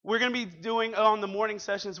we're going to be doing on the morning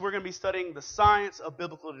sessions, we're going to be studying the science of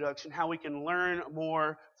biblical deduction, how we can learn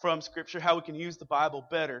more from Scripture, how we can use the Bible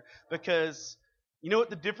better. Because you know what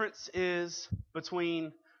the difference is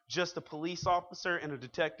between just a police officer and a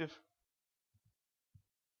detective?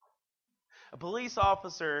 A police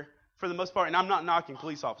officer, for the most part, and I'm not knocking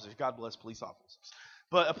police officers, God bless police officers,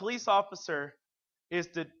 but a police officer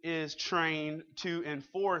is trained to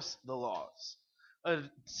enforce the laws.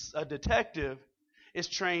 A detective is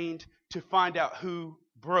trained to find out who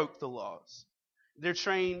broke the laws. They're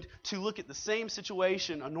trained to look at the same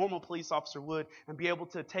situation a normal police officer would and be able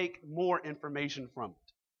to take more information from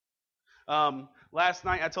it. Last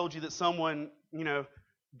night I told you that someone,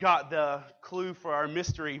 got the clue for our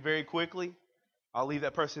mystery very quickly. I'll leave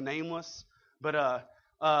that person nameless. But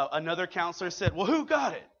another counselor said, well, who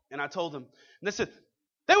got it? And I told them. And they said,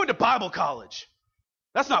 they went to Bible college.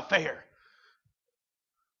 That's not fair.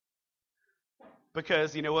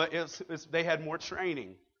 Because, you know what, they had more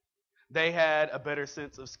training. They had a better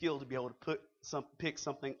sense of skill to be able to pick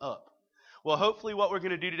something up. Well, hopefully what we're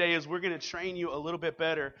going to do today is we're going to train you a little bit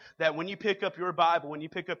better, that when you pick up your Bible, when you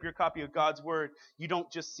pick up your copy of God's Word, you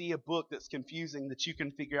don't just see a book that's confusing, that you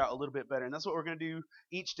can figure out a little bit better. And that's what we're going to do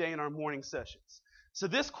each day in our morning sessions. So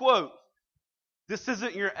this quote, this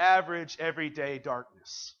isn't your average everyday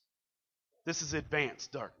darkness. This is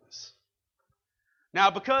advanced darkness. Now,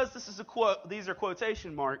 because this is a quote, these are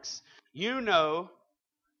quotation marks, you know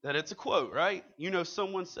that it's a quote, right? You know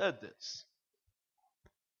someone said this.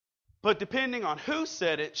 But depending on who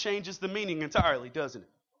said it, changes the meaning entirely, doesn't it?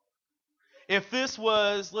 If this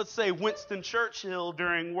was, let's say, Winston Churchill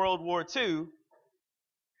during World War II,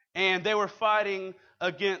 and they were fighting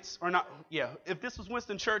against, if this was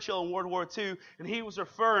Winston Churchill in World War II, and he was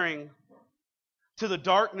referring to the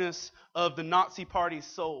darkness of the Nazi Party's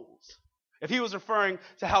souls, if he was referring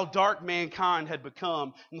to how dark mankind had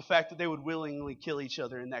become and the fact that they would willingly kill each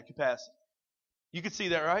other in that capacity. You can see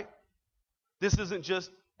that, right? This isn't just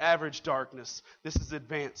average darkness. This is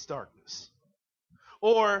advanced darkness.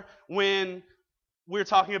 Or when we're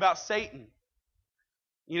talking about Satan,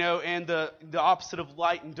 and the opposite of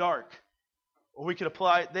light and dark. Or we could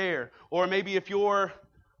apply it there. Or maybe if you're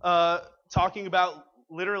talking about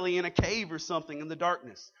literally in a cave or something in the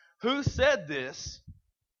darkness. Who said this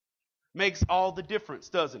makes all the difference,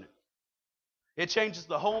 doesn't it? It changes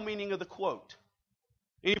the whole meaning of the quote.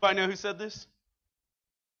 Anybody know who said this?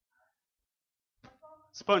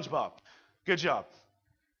 SpongeBob. Good job.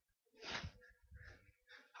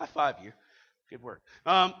 High five you. Good work.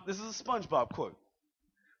 This is a SpongeBob quote.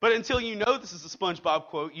 But until you know this is a SpongeBob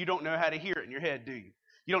quote, you don't know how to hear it in your head, do you?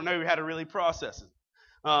 You don't know how to really process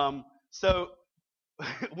it. So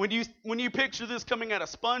when you picture this coming out of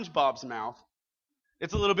SpongeBob's mouth,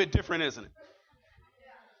 it's a little bit different, isn't it?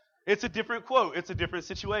 It's a different quote. It's a different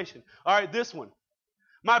situation. All right, this one.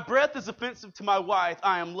 My breath is offensive to my wife.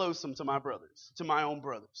 I am loathsome to my brothers, to my own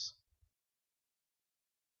brothers.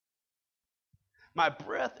 My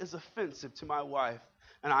breath is offensive to my wife,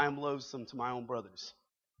 and I am loathsome to my own brothers.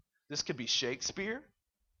 This could be Shakespeare.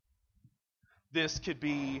 This could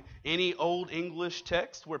be any old English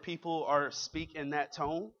text where people speak in that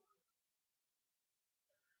tone.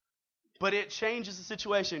 But it changes the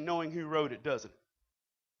situation knowing who wrote it, doesn't it?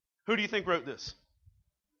 Who do you think wrote this?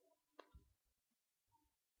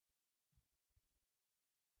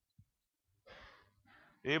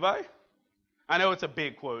 Anybody? I know it's a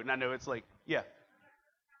big quote, and I know it's like, yeah.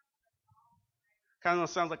 Kind of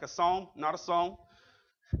sounds like a psalm, not a song.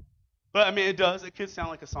 But, I mean, it does. It could sound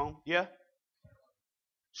like a song. Yeah?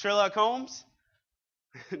 Sherlock Holmes?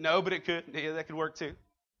 No, but it could. Yeah, that could work too.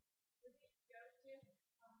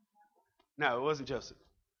 No, it wasn't Joseph.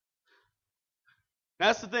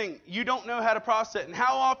 That's the thing. You don't know how to process it. And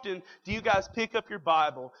how often do you guys pick up your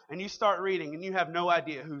Bible and you start reading and you have no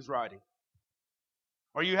idea who's writing?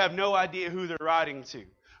 Or you have no idea who they're writing to?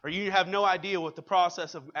 Or you have no idea what the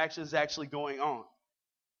process of action is actually going on?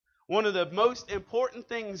 One of the most important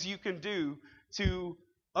things you can do to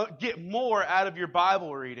get more out of your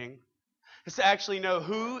Bible reading is to actually know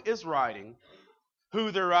who is writing, who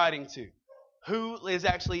they're writing to, who is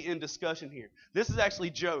actually in discussion here. This is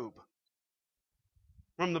actually Job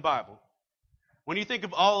from the Bible. When you think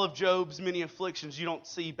of all of Job's many afflictions, you don't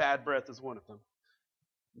see bad breath as one of them.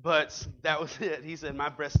 But that was it. He said, my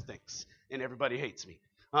breath stinks and everybody hates me.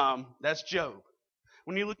 That's Job.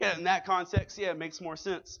 When you look at it in that context, yeah, it makes more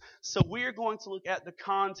sense. So we're going to look at the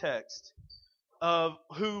context of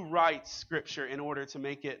who writes Scripture in order to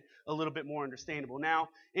make it a little bit more understandable. Now,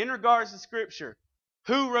 in regards to Scripture,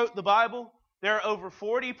 who wrote the Bible? There are over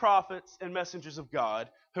 40 prophets and messengers of God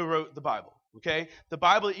who wrote the Bible. Okay? The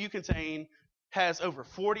Bible that you contain has over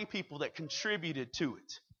 40 people that contributed to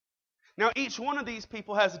it. Now, each one of these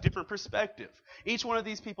people has a different perspective. Each one of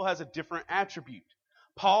these people has a different attribute.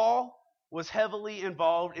 Paul was heavily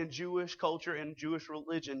involved in Jewish culture and Jewish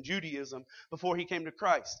religion, Judaism, before he came to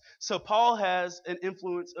Christ. So Paul has an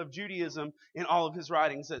influence of Judaism in all of his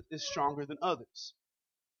writings that is stronger than others.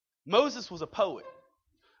 Moses was a poet.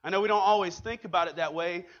 I know we don't always think about it that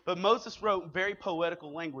way, but Moses wrote very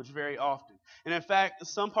poetical language very often. And in fact,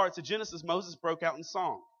 some parts of Genesis, Moses broke out in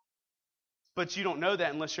song. But you don't know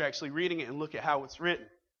that unless you're actually reading it and look at how it's written.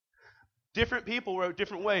 Different people wrote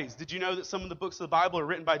different ways. Did you know that some of the books of the Bible are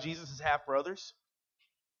written by Jesus' half-brothers?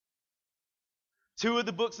 2 of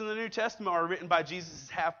the books in the New Testament are written by Jesus'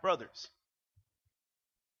 half-brothers.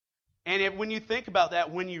 And when you think about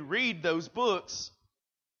that, when you read those books,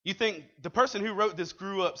 you think the person who wrote this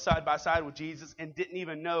grew up side by side with Jesus and didn't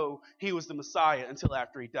even know he was the Messiah until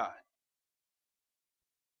after he died.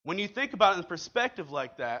 When you think about it in perspective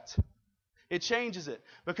like that, it changes it.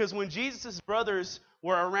 Because when Jesus' brothers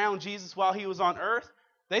were around Jesus while he was on earth,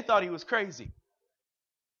 they thought he was crazy.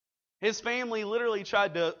 His family literally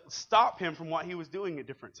tried to stop him from what he was doing at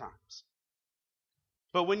different times.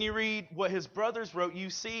 But when you read what his brothers wrote, you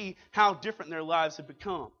see how different their lives had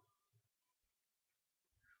become.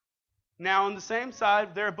 Now, on the same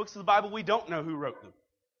side, there are books of the Bible we don't know who wrote them.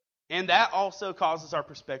 And that also causes our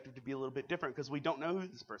perspective to be a little bit different because we don't know who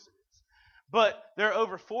this person is. But there are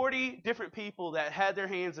over 40 different people that had their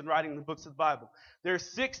hands in writing the books of the Bible. There are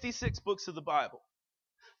 66 books of the Bible.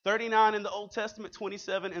 39 in the Old Testament,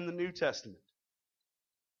 27 in the New Testament.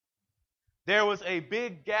 There was a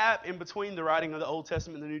big gap in between the writing of the Old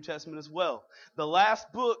Testament and the New Testament as well. The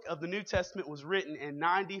last book of the New Testament was written in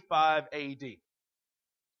 95 AD.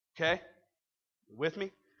 Okay? With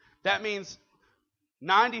me? That means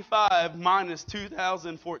 95 minus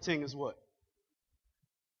 2014 is what?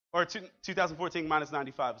 Or 2014 minus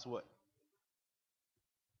 95 is what?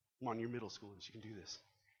 Come on, you're middle schoolers. You can do this.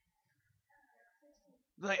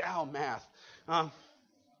 Like, ow, math.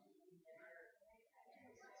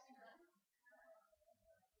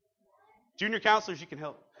 Junior counselors, you can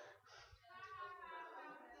help.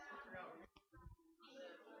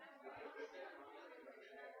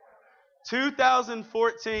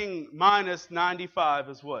 (2014) minus 95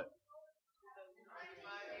 is what?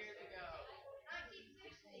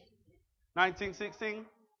 1916?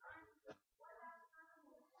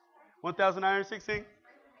 1916?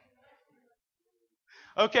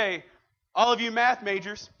 Okay, all of you math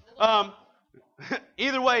majors.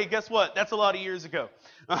 Either way, guess what? That's a lot of years ago.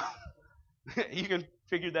 You can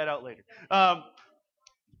figure that out later.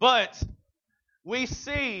 But we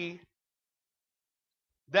see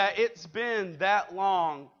that it's been that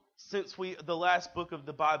long since the last book of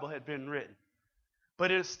the Bible had been written.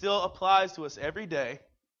 But it still applies to us every day.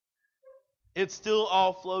 It still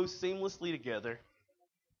all flows seamlessly together.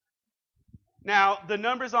 Now, the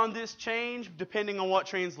numbers on this change depending on what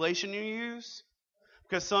translation you use,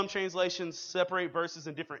 because some translations separate verses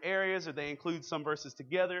in different areas or they include some verses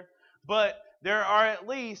together. But there are at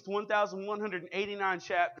least 1,189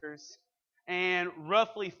 chapters and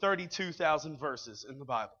roughly 32,000 verses in the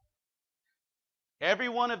Bible. Every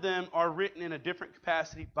one of them are written in a different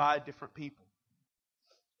capacity by different people.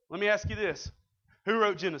 Let me ask you this. Who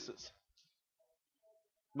wrote Genesis?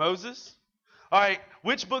 Moses? All right,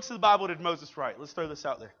 which books of the Bible did Moses write? Let's throw this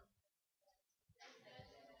out there.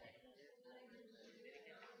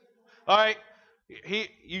 All right,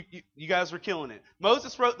 you guys were killing it.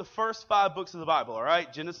 Moses wrote the first 5 books of the Bible, all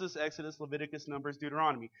right? Genesis, Exodus, Leviticus, Numbers,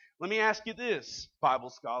 Deuteronomy. Let me ask you this, Bible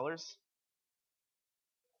scholars.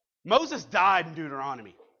 Moses died in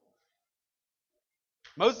Deuteronomy.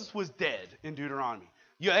 Moses was dead in Deuteronomy.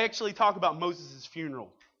 You actually talk about Moses'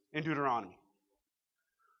 funeral in Deuteronomy.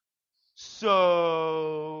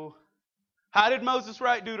 So, how did Moses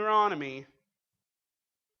write Deuteronomy?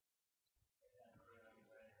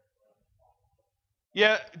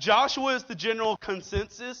 Yeah, Joshua is the general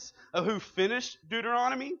consensus of who finished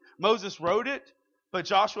Deuteronomy. Moses wrote it, but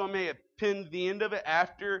Joshua may have penned the end of it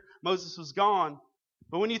after Moses was gone.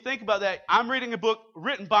 But when you think about that, I'm reading a book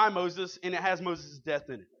written by Moses, and it has Moses' death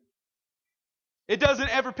in it. It doesn't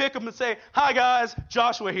ever pick up and say, "Hi guys,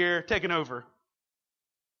 Joshua here, taking over."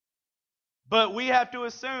 But we have to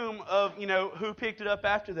assume of, who picked it up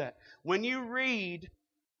after that. When you read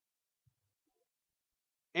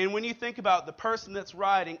and when you think about the person that's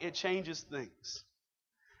writing, it changes things.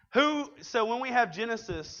 So when we have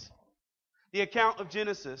Genesis, the account of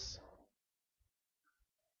Genesis,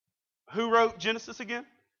 who wrote Genesis again?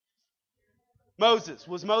 Moses.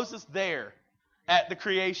 Was Moses there at the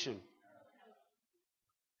creation?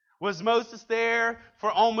 Was Moses there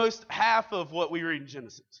for almost half of what we read in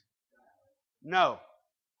Genesis? No.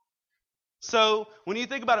 So when you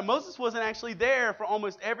think about it, Moses wasn't actually there for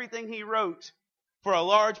almost everything he wrote for a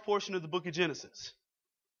large portion of the book of Genesis.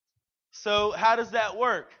 So how does that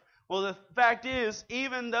work? Well, the fact is,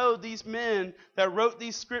 even though these men that wrote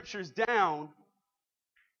these scriptures down,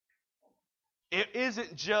 it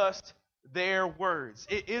isn't just their words.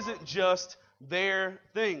 It isn't just their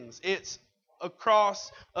things. It's a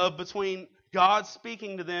cross of between God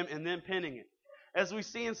speaking to them and them penning it. As we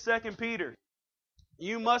see in 2 Peter,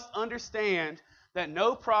 you must understand that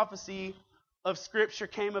no prophecy of Scripture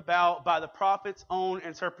came about by the prophet's own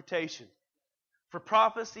interpretation. For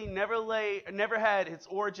prophecy never had its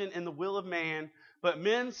origin in the will of man, but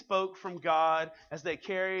men spoke from God as they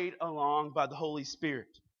carried along by the Holy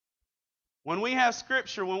Spirit. When we have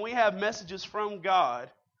Scripture, when we have messages from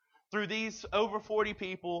God, through these over 40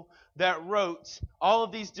 people that wrote all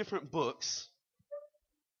of these different books,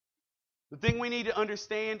 the thing we need to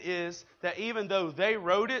understand is that even though they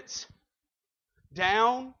wrote it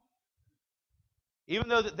down,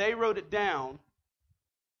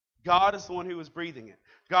 God is the one who was breathing it.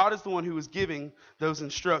 God is the one who was giving those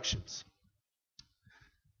instructions.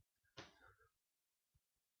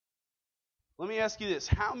 Let me ask you this.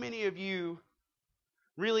 How many of you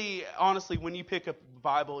really, honestly, when you pick up the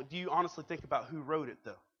Bible, do you honestly think about who wrote it,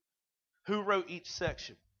 though? Who wrote each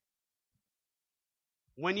section?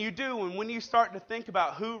 When you do, and when you start to think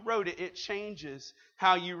about who wrote it, it changes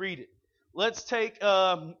how you read it. Let's take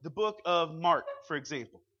the book of Mark, for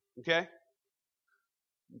example. Okay?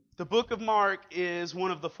 The book of Mark is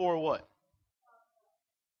one of the 4 what?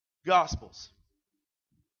 Gospels.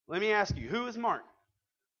 Let me ask you, who is Mark?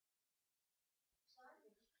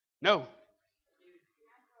 No.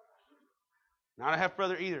 Not a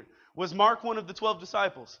half-brother either. Was Mark one of the 12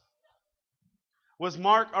 disciples? Was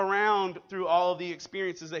Mark around through all of the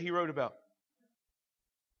experiences that he wrote about?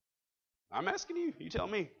 I'm asking you. You tell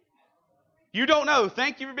me. You don't know.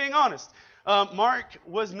 Thank you for being honest. Mark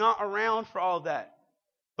was not around for all of that.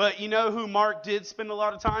 But you know who Mark did spend a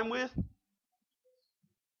lot of time with?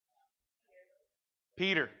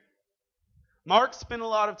 Peter. Mark spent a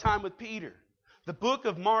lot of time with Peter. The book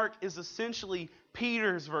of Mark is essentially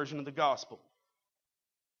Peter's version of the gospel.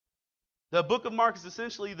 The book of Mark is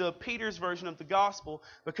essentially the Peter's version of the gospel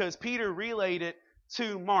because Peter relayed it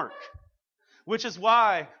to Mark. Which is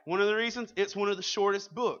why, one of the reasons, it's one of the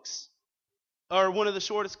shortest books. Or one of the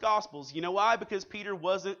shortest gospels. You know why? Because Peter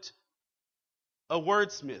wasn't a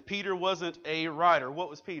wordsmith. Peter wasn't a writer. What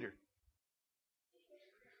was Peter?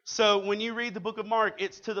 So when you read the book of Mark,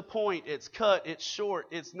 it's to the point, it's cut, it's short,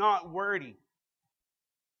 it's not wordy.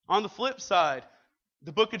 On the flip side,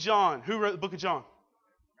 the book of John. Who wrote the book of John?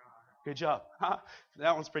 Good job.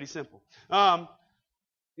 That one's pretty simple.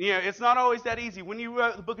 It's not always that easy when you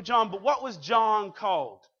wrote the book of John, but what was John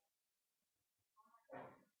called?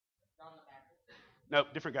 No,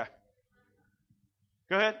 different guy.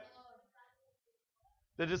 Go ahead.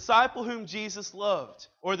 The disciple whom Jesus loved,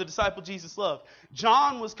 or the disciple Jesus loved.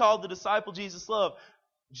 John was called the disciple Jesus loved.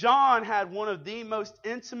 John had one of the most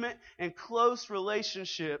intimate and close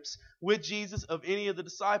relationships with Jesus of any of the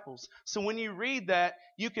disciples. So when you read that,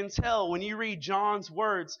 you can tell when you read John's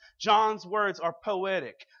words are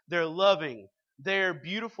poetic. They're loving. They're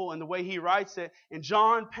beautiful in the way he writes it. And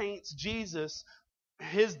John paints Jesus,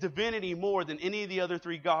 his divinity, more than any of the other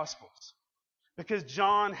 3 Gospels. Because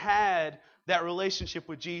John had that relationship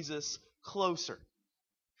with Jesus closer.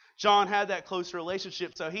 John had that close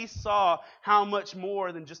relationship, so he saw how much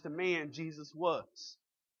more than just a man Jesus was.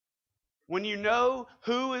 When you know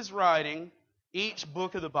who is writing each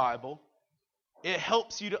book of the Bible, it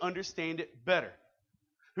helps you to understand it better.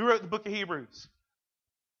 Who wrote the book of Hebrews?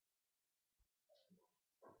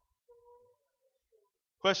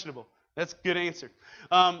 Questionable. That's a good answer.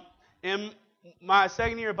 In my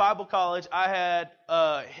second year of Bible college, I had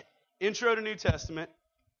Intro to New Testament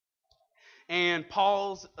and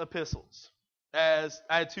Paul's epistles. As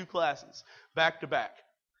I had 2 classes back to back.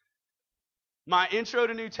 My Intro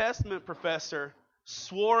to New Testament professor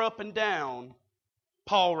swore up and down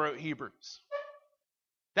Paul wrote Hebrews.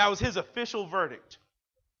 That was his official verdict.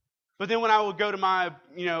 But then when I would go to my,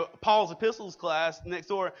 Paul's epistles class next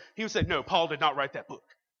door, he would say, no, Paul did not write that book.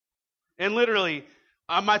 And literally,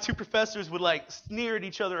 my 2 professors would sneer at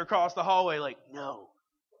each other across the hallway no,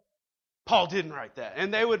 Paul didn't write that.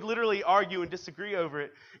 And they would literally argue and disagree over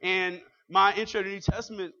it. And my Intro to New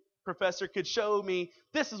Testament professor could show me,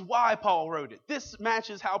 this is why Paul wrote it. This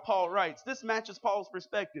matches how Paul writes. This matches Paul's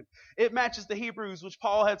perspective. It matches the Hebrews, which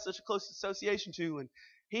Paul had such a close association to. And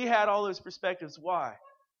he had all those perspectives. Why?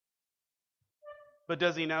 But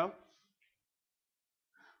does he know?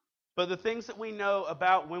 But the things that we know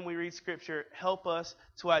about when we read Scripture help us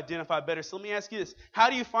to identify better. So let me ask you this. How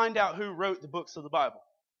do you find out who wrote the books of the Bible?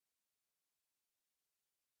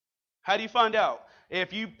 How do you find out?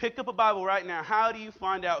 If you pick up a Bible right now, how do you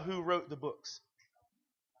find out who wrote the books?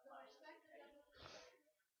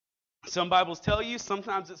 Some Bibles tell you.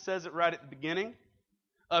 Sometimes it says it right at the beginning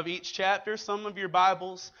of each chapter. Some of your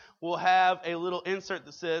Bibles will have a little insert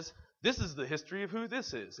that says, this is the history of who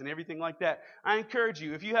this is, and everything like that. I encourage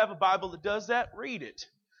you, if you have a Bible that does that, read it.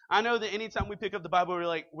 I know that anytime we pick up the Bible,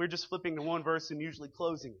 we're just flipping to one verse and usually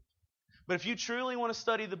closing it. But if you truly want to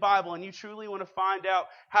study the Bible and you truly want to find out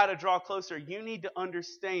how to draw closer, you need to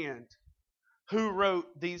understand who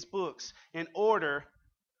wrote these books in order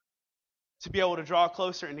to be able to draw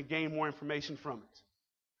closer and to gain more information from it.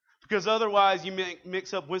 Because otherwise you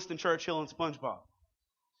mix up Winston Churchill and SpongeBob.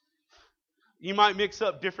 You might mix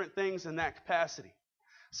up different things in that capacity.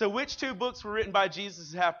 So which two books were written by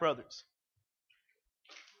Jesus' half-brothers?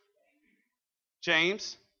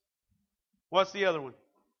 James. What's the other one?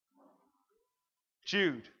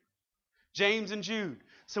 Jude. James and Jude.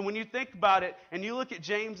 So when you think about it and you look at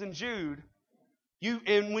James and Jude,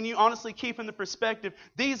 and when you honestly keep in the perspective,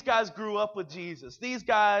 these guys grew up with Jesus. These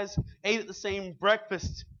guys ate at the same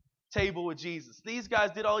breakfast table with Jesus. These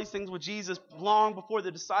guys did all these things with Jesus long before the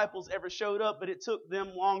disciples ever showed up, but it took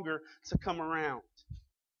them longer to come around.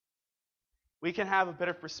 We can have a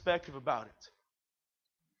better perspective about it.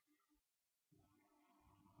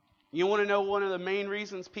 You want to know one of the main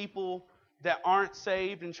reasons people that aren't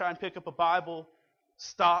saved and try and pick up a Bible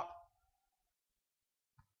stop?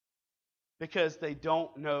 Because they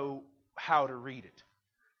don't know how to read it.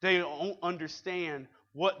 They don't understand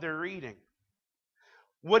what they're reading.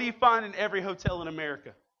 What do you find in every hotel in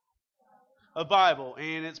America? A Bible,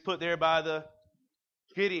 and it's put there by the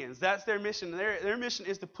Gideons. That's their mission. Their mission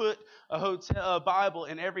is to put a Bible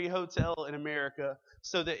in every hotel in America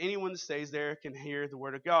so that anyone that stays there can hear the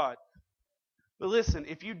Word of God. But listen,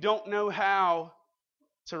 if you don't know how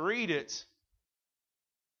to read it,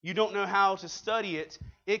 you don't know how to study it,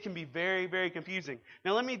 it can be very, very confusing.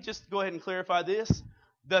 Now let me just go ahead and clarify this.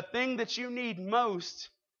 The thing that you need most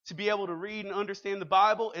to be able to read and understand the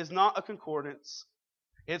Bible is not a concordance.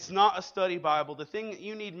 It's not a study Bible. The thing that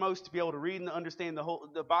you need most to be able to read and understand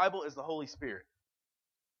the Bible is the Holy Spirit.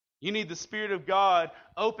 You need the Spirit of God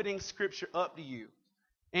opening Scripture up to you.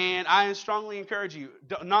 And I strongly encourage you,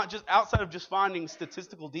 not just outside of just finding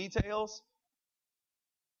statistical details,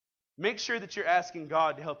 make sure that you're asking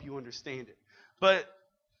God to help you understand it. But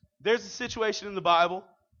there's a situation in the Bible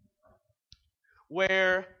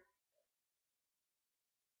where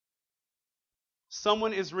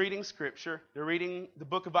someone is reading Scripture. They're reading the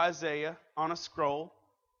book of Isaiah on a scroll.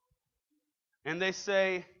 And they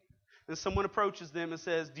say, and someone approaches them and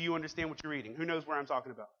says, do you understand what you're reading? Who knows where I'm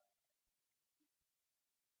talking about?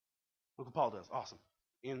 Uncle Paul does. Awesome.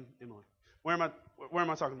 And Emily. Where am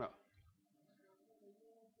I talking about?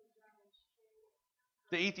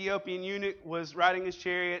 The Ethiopian eunuch was riding his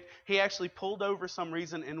chariot. He actually pulled over some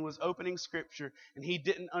reason and was opening Scripture, and he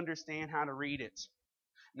didn't understand how to read it.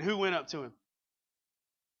 And who went up to him?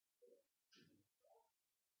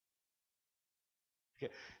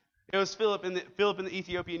 Okay. It was Philip and the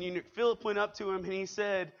Ethiopian eunuch. Philip went up to him and he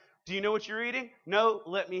said, do you know what you're reading? No,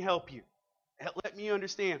 let me help you. Let me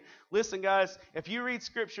understand. Listen, guys, if you read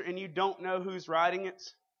Scripture and you don't know who's writing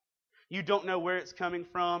it, you don't know where it's coming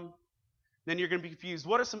from, then you're going to be confused.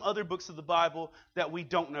 What are some other books of the Bible that we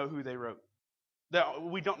don't know who they wrote? That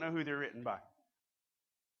we don't know who they're written by?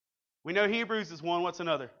 We know Hebrews is one. What's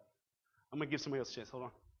another? I'm going to give somebody else a chance. Hold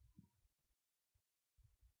on.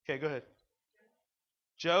 Okay, go ahead.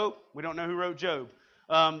 Job. We don't know who wrote Job.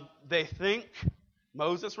 They think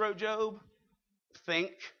Moses wrote Job.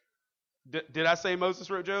 Did I say Moses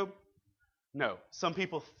wrote Job? No. Some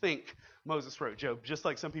people think Moses wrote Job, just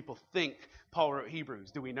like some people think Paul wrote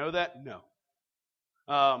Hebrews. Do we know that? No.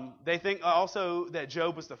 They think also that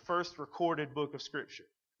Job was the first recorded book of Scripture,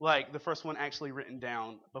 like the first one actually written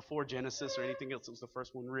down before Genesis or anything else. It was the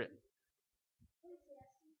first one written.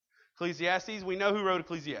 Ecclesiastes. We know who wrote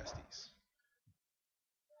Ecclesiastes.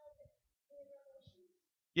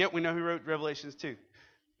 Yep, we know who wrote Revelations too.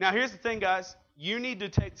 Now here's the thing, guys. You need to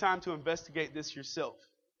take time to investigate this yourself.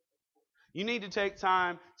 You need to take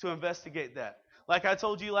time to investigate that. Like I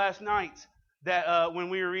told you last night, that when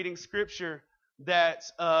we were reading Scripture, that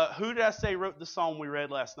who did I say wrote the psalm we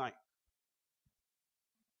read last night?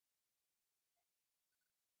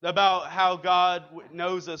 About how God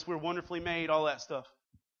knows us, we're wonderfully made, all that stuff.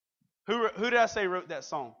 Who did I say wrote that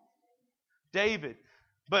psalm? David.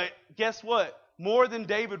 But guess what? More than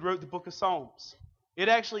David wrote the book of Psalms. It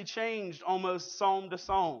actually changed almost psalm to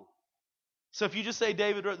psalm. So if you just say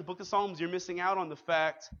David wrote the book of Psalms, you're missing out on the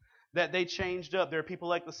fact that they changed up. There are people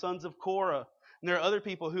like the sons of Korah, and there are other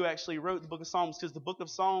people who actually wrote the book of Psalms, because the book of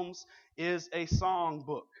Psalms is a song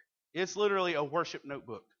book. It's literally a worship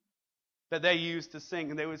notebook that they used to sing,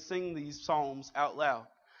 and they would sing these psalms out loud.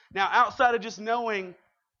 Now, outside of just knowing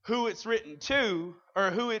who it's written to or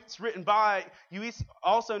who it's written by, you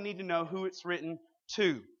also need to know who it's written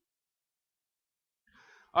to.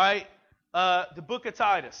 All right, the book of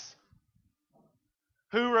Titus.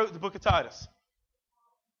 Who wrote the book of Titus?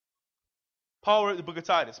 Paul wrote the book of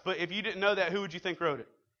Titus. But if you didn't know that, who would you think wrote it?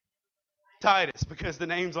 Titus, because the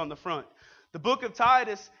name's on the front. The book of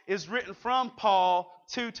Titus is written from Paul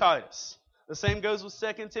to Titus. The same goes with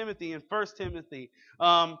 2 Timothy and 1 Timothy.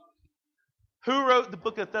 Who wrote the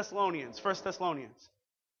book of Thessalonians, 1 Thessalonians?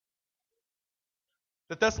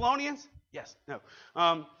 The Thessalonians? Yes. No.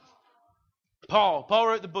 Paul. Paul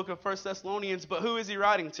wrote the book of 1 Thessalonians, but who is he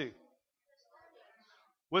writing to?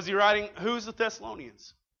 Was he writing, who's the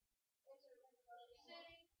Thessalonians?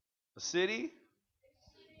 A city?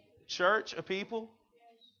 Church? A people?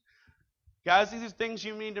 Guys, these are things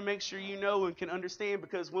you need to make sure you know and can understand,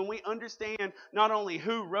 because when we understand not only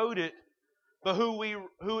who wrote it, but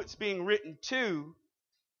who it's being written to,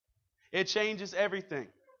 it changes everything.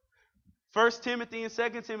 1 Timothy and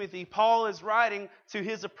 2 Timothy, Paul is writing to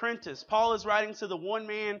his apprentice. Paul is writing to the one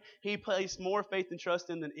man he placed more faith and trust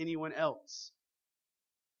in than anyone else.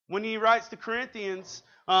 When he writes to Corinthians,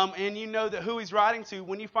 and you know that who he's writing to,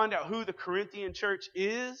 when you find out who the Corinthian church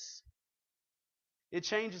is, it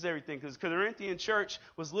changes everything. Because the Corinthian church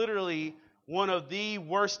was literally one of the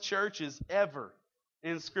worst churches ever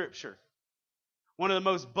in Scripture. One of the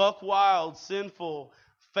most buck wild, sinful,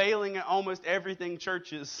 failing at almost everything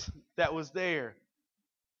churches that was there.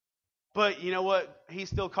 But you know what he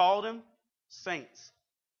still called them? Saints.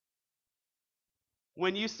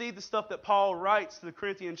 When you see the stuff that Paul writes to the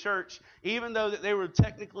Corinthian church, even though that they were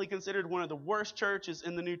technically considered one of the worst churches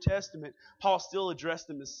in the New Testament, Paul still addressed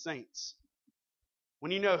them as saints.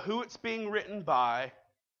 When you know who it's being written by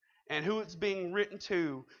and who it's being written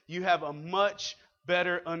to, you have a much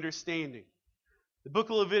better understanding. The book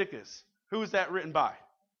of Leviticus, who is that written by?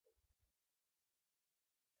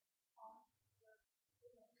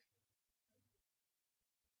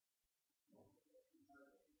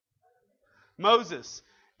 Moses.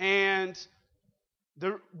 And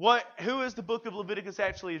who is the book of Leviticus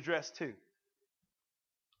actually addressed to?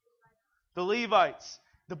 The Levites.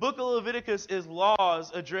 The book of Leviticus is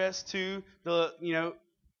laws addressed to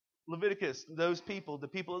Leviticus, those people, the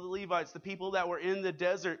people of the Levites, the people that were in the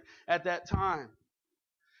desert at that time.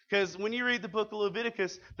 Because when you read the book of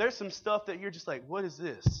Leviticus, there's some stuff that you're just like, what is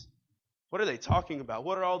this? What are they talking about?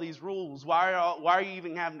 What are all these rules? Why are you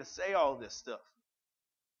even having to say all this stuff?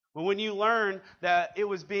 But when you learn that it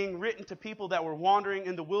was being written to people that were wandering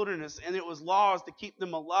in the wilderness, and it was laws to keep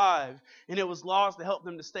them alive, and it was laws to help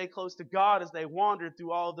them to stay close to God as they wandered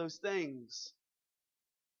through all of those things,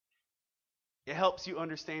 it helps you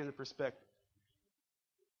understand the perspective.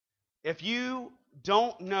 If you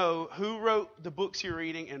don't know who wrote the books you're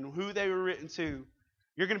reading and who they were written to,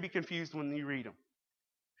 you're going to be confused when you read them.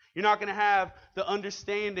 You're not going to have the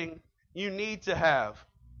understanding you need to have.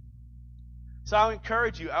 So I would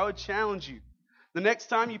encourage you, I would challenge you. The next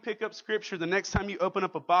time you pick up Scripture, the next time you open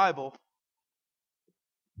up a Bible,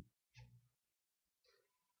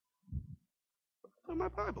 find my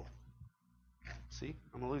Bible. See,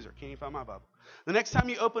 I'm a loser. Can't even find my Bible. The next time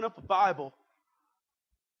you open up a Bible,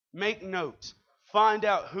 make notes. Find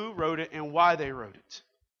out who wrote it and why they wrote it.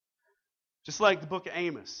 Just like the book of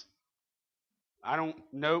Amos. I don't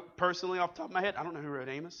know personally off the top of my head. I don't know who wrote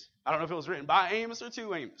Amos. I don't know if it was written by Amos or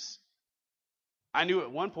to Amos. I knew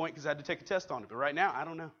at one point because I had to take a test on it. But right now, I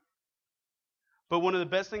don't know. But one of the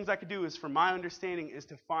best things I could do is, from my understanding, is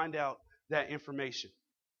to find out that information.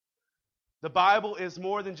 The Bible is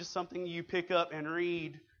more than just something you pick up and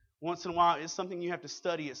read once in a while. It's something you have to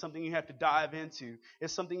study. It's something you have to dive into.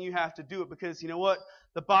 It's something you have to do it, because you know what?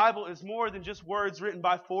 The Bible is more than just words written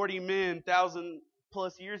by 40 men 1,000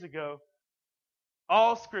 plus years ago.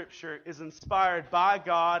 All Scripture is inspired by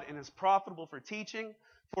God and is profitable for teaching,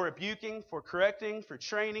 for rebuking, for correcting, for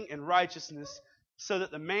training in righteousness, so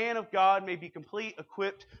that the man of God may be complete,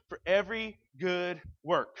 equipped for every good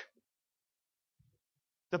work.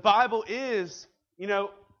 The Bible is,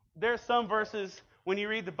 there are some verses when you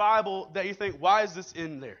read the Bible that you think, why is this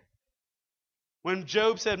in there? When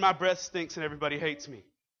Job said, my breath stinks and everybody hates me.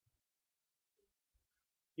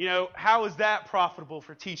 How is that profitable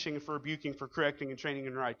for teaching, for rebuking, for correcting, and training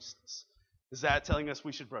in righteousness? Is that telling us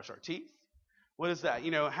we should brush our teeth? What is that?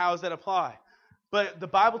 How does that apply? But the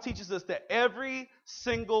Bible teaches us that every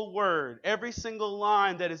single word, every single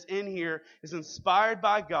line that is in here is inspired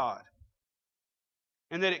by God.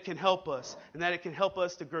 And that it can help us. And that it can help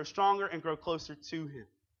us to grow stronger and grow closer to Him.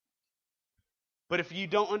 But if you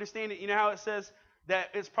don't understand it, you know how it says that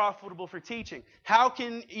it's profitable for teaching. How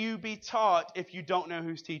can you be taught if you don't know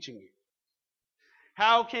who's teaching you?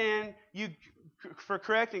 How can you, for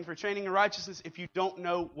correcting, for training in righteousness, if you don't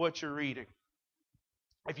know what you're reading?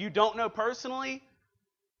 If you don't know personally,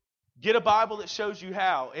 get a Bible that shows you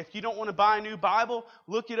how. If you don't want to buy a new Bible,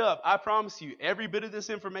 look it up. I promise you, every bit of this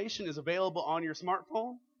information is available on your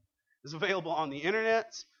smartphone. It's available on the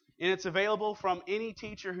internet. And it's available from any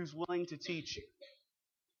teacher who's willing to teach you.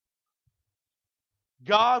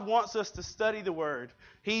 God wants us to study the Word.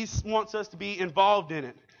 He wants us to be involved in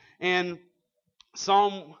it. And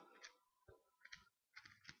Psalm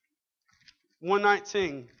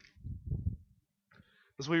 119,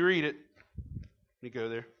 as we read it, let me go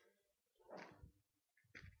there.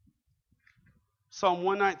 Psalm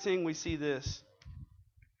 119, we see this.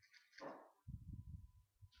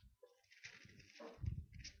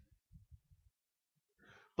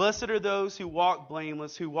 Blessed are those who walk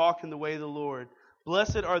blameless, who walk in the way of the Lord.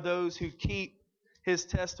 Blessed are those who keep His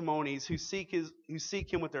testimonies, who seek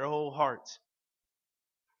Him with their whole heart.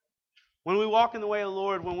 When we walk in the way of the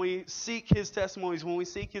Lord, when we seek His testimonies, when we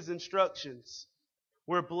seek His instructions,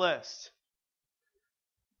 we're blessed.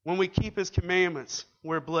 When we keep His commandments,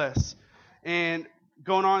 we're blessed. And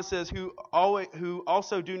going on, it says, who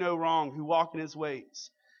also do no wrong, who walk in His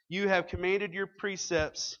ways. You have commanded your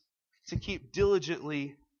precepts to keep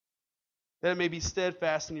diligently, that it may be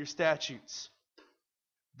steadfast in your statutes.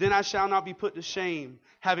 Then I shall not be put to shame,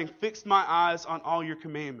 having fixed my eyes on all your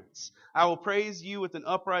commandments. I will praise you with an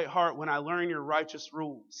upright heart when I learn your righteous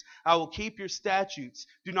rules. I will keep your statutes.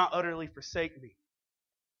 Do not utterly forsake me.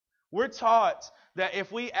 We're taught that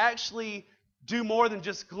if we actually do more than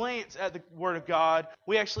just glance at the Word of God,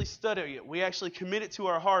 we actually study it. We actually commit it to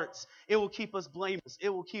our hearts. It will keep us blameless. It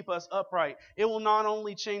will keep us upright. It will not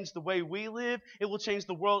only change the way we live, it will change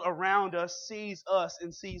the world around us, sees us,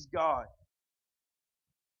 and sees God.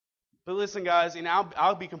 But listen, guys, and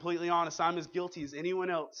I'll be completely honest, I'm as guilty as anyone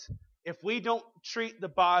else. If we don't treat the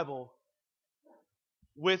Bible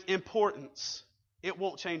with importance, it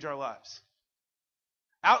won't change our lives.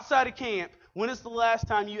 Outside of camp, when is the last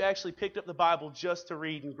time you actually picked up the Bible just to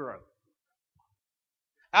read and grow?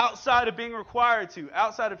 Outside of being required to,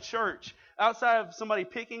 outside of church, outside of somebody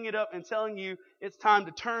picking it up and telling you it's time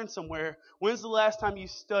to turn somewhere, when's the last time you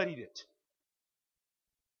studied it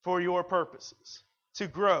for your purposes? To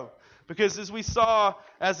grow. Because as we saw,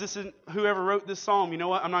 whoever wrote this psalm, you know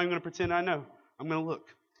what? I'm not even going to pretend I know. I'm going to look.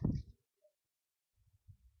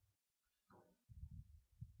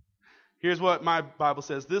 Here's what my Bible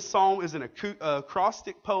says. This psalm is an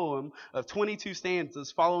acrostic poem of 22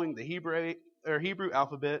 stanzas following the Hebrew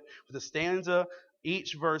alphabet with a stanza.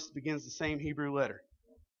 Each verse begins the same Hebrew letter.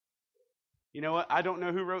 You know what? I don't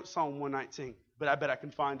know who wrote Psalm 119, but I bet I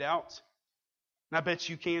can find out. And I bet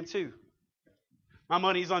you can too. My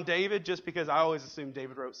money's on David just because I always assume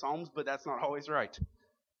David wrote Psalms, but that's not always right.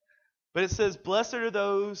 But it says, blessed are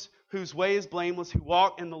those whose way is blameless, who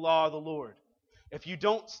walk in the law of the Lord. If you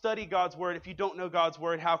don't study God's Word, if you don't know God's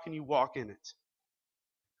Word, how can you walk in it?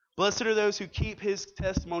 Blessed are those who keep His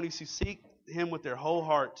testimonies, who seek Him with their whole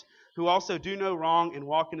heart, who also do no wrong and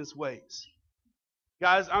walk in His ways.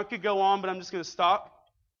 Guys, I could go on, but I'm just going to stop.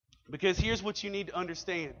 Because here's what you need to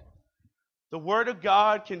understand. The Word of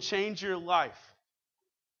God can change your life.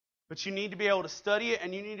 But you need to be able to study it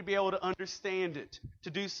and you need to be able to understand it to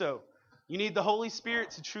do so. You need the Holy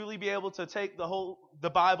Spirit to truly be able to take the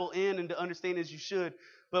Bible in and to understand as you should.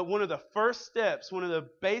 But one of the first steps, one of the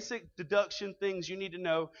basic deduction things you need to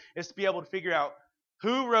know is to be able to figure out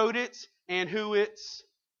who wrote it and who it's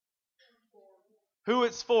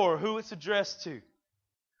for, who it's addressed to.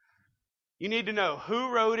 You need to know who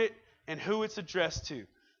wrote it and who it's addressed to.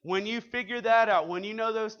 When you figure that out, when you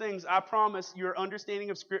know those things, I promise your understanding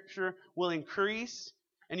of Scripture will increase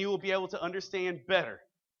and you will be able to understand better.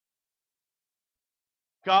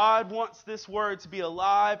 God wants this Word to be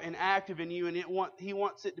alive and active in you, and He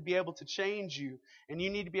wants it to be able to change you. And you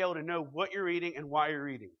need to be able to know what you're reading and why you're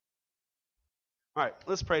reading. All right,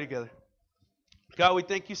 let's pray together. God, we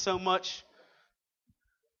thank you so much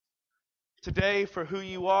today for who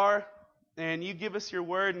you are, and you give us your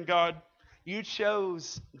Word, and God, you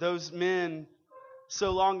chose those men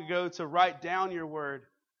so long ago to write down your Word.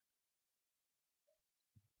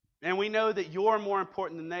 And we know that you're more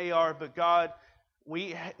important than they are, but God,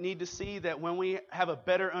 we need to see that when we have a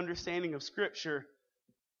better understanding of Scripture,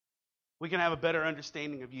 we can have a better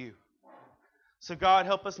understanding of you. So God,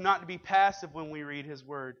 help us not to be passive when we read His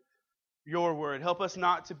Word, Your Word. Help us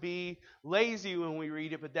not to be lazy when we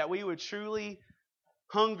read it, but that we would truly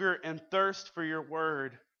hunger and thirst for Your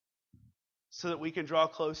Word so that we can draw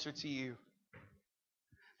closer to You.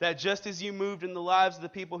 That just as You moved in the lives of the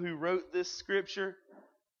people who wrote this Scripture,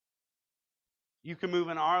 You can move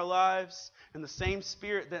in our lives, and the same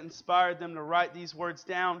Spirit that inspired them to write these words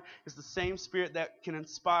down is the same Spirit that can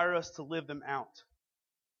inspire us to live them out.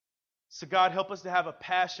 So God, help us to have a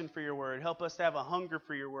passion for Your Word. Help us to have a hunger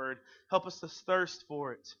for Your Word. Help us to thirst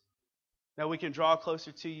for it, that we can draw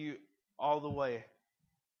closer to You all the way.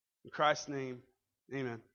 In Christ's name, amen.